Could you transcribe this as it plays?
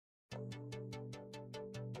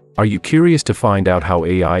Are you curious to find out how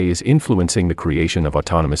AI is influencing the creation of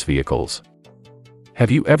autonomous vehicles?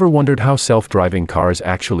 Have you ever wondered how self-driving cars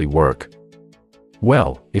actually work?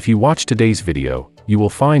 Well, if you watch today's video, you will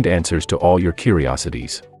find answers to all your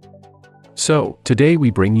curiosities. So, today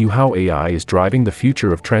we bring you how AI is driving the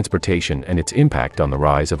future of transportation and its impact on the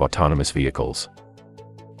rise of autonomous vehicles.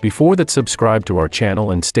 Before that, subscribe to our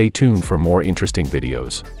channel and stay tuned for more interesting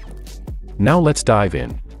videos. Now let's dive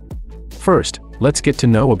in. First, let's get to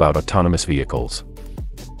know about autonomous vehicles.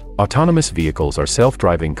 Autonomous vehicles are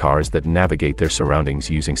self-driving cars that navigate their surroundings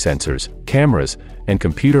using sensors, cameras, and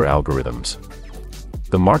computer algorithms.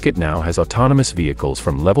 The market now has autonomous vehicles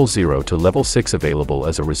from level 0 to level 6 available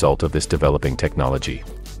as a result of this developing technology.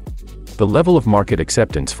 The level of market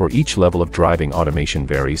acceptance for each level of driving automation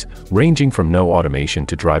varies, ranging from no automation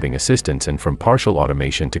to driving assistance and from partial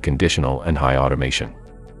automation to conditional and high automation.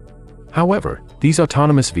 However, these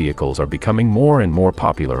autonomous vehicles are becoming more and more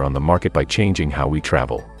popular on the market by changing how we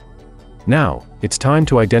travel. Now, it's time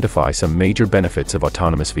to identify some major benefits of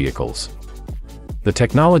autonomous vehicles. The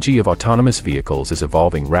technology of autonomous vehicles is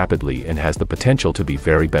evolving rapidly and has the potential to be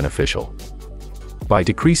very beneficial. By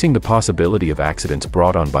decreasing the possibility of accidents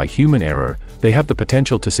brought on by human error, they have the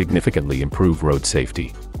potential to significantly improve road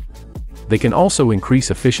safety. They can also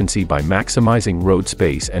increase efficiency by maximizing road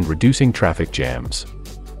space and reducing traffic jams.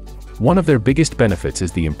 One of their biggest benefits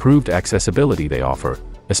is the improved accessibility they offer,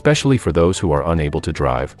 especially for those who are unable to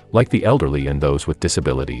drive, like the elderly and those with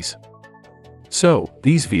disabilities. So,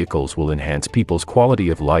 these vehicles will enhance people's quality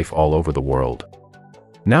of life all over the world.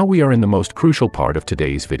 Now we are in the most crucial part of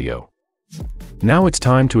today's video. Now it's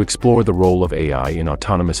time to explore the role of AI in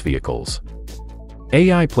autonomous vehicles.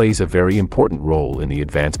 AI plays a very important role in the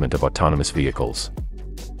advancement of autonomous vehicles.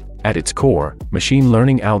 At its core, machine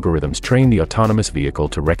learning algorithms train the autonomous vehicle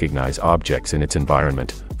to recognize objects in its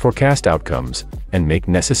environment, forecast outcomes, and make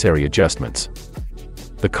necessary adjustments.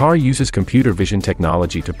 The car uses computer vision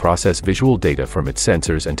technology to process visual data from its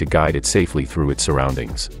sensors and to guide it safely through its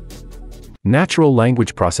surroundings. Natural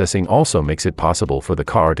language processing also makes it possible for the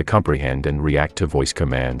car to comprehend and react to voice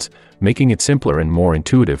commands, making it simpler and more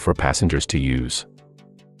intuitive for passengers to use.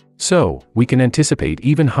 So, we can anticipate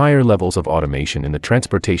even higher levels of automation in the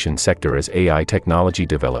transportation sector as AI technology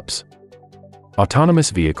develops.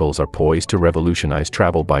 Autonomous vehicles are poised to revolutionize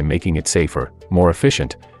travel by making it safer, more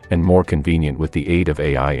efficient, and more convenient with the aid of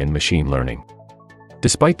AI and machine learning.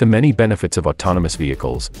 Despite the many benefits of autonomous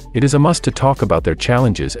vehicles, it is a must to talk about their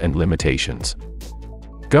challenges and limitations.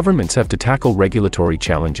 Governments have to tackle regulatory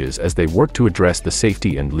challenges as they work to address the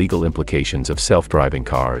safety and legal implications of self-driving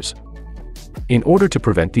cars. In order to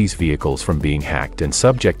prevent these vehicles from being hacked and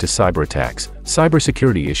subject to cyber attacks,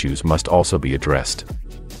 cybersecurity issues must also be addressed.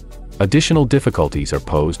 Additional difficulties are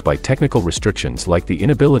posed by technical restrictions like the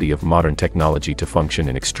inability of modern technology to function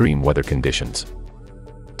in extreme weather conditions.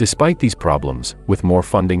 Despite these problems, with more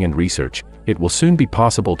funding and research, it will soon be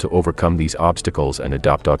possible to overcome these obstacles and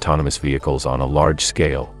adopt autonomous vehicles on a large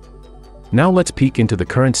scale. Now let's peek into the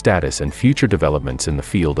current status and future developments in the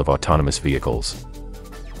field of autonomous vehicles.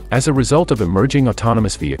 As a result of emerging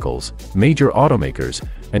autonomous vehicles, major automakers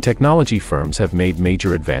and technology firms have made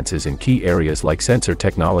major advances in key areas like sensor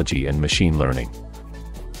technology and machine learning.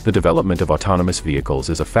 The development of autonomous vehicles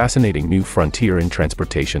is a fascinating new frontier in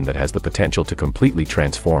transportation that has the potential to completely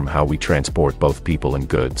transform how we transport both people and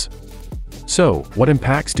goods. So, what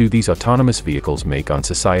impacts do these autonomous vehicles make on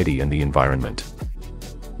society and the environment?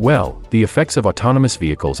 Well, the effects of autonomous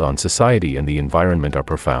vehicles on society and the environment are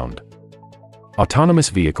profound. Autonomous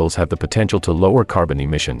vehicles have the potential to lower carbon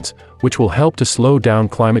emissions, which will help to slow down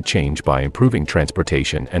climate change by improving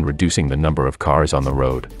transportation and reducing the number of cars on the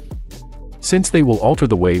road. Since they will alter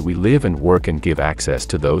the way we live and work and give access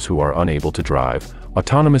to those who are unable to drive,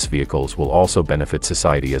 autonomous vehicles will also benefit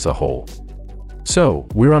society as a whole. So,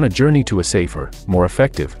 we're on a journey to a safer, more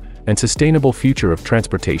effective, and sustainable future of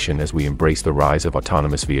transportation as we embrace the rise of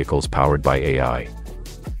autonomous vehicles powered by AI.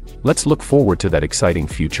 Let's look forward to that exciting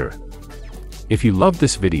future. If you loved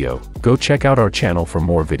this video, go check out our channel for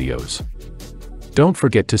more videos. Don't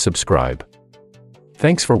forget to subscribe.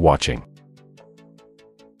 Thanks for watching.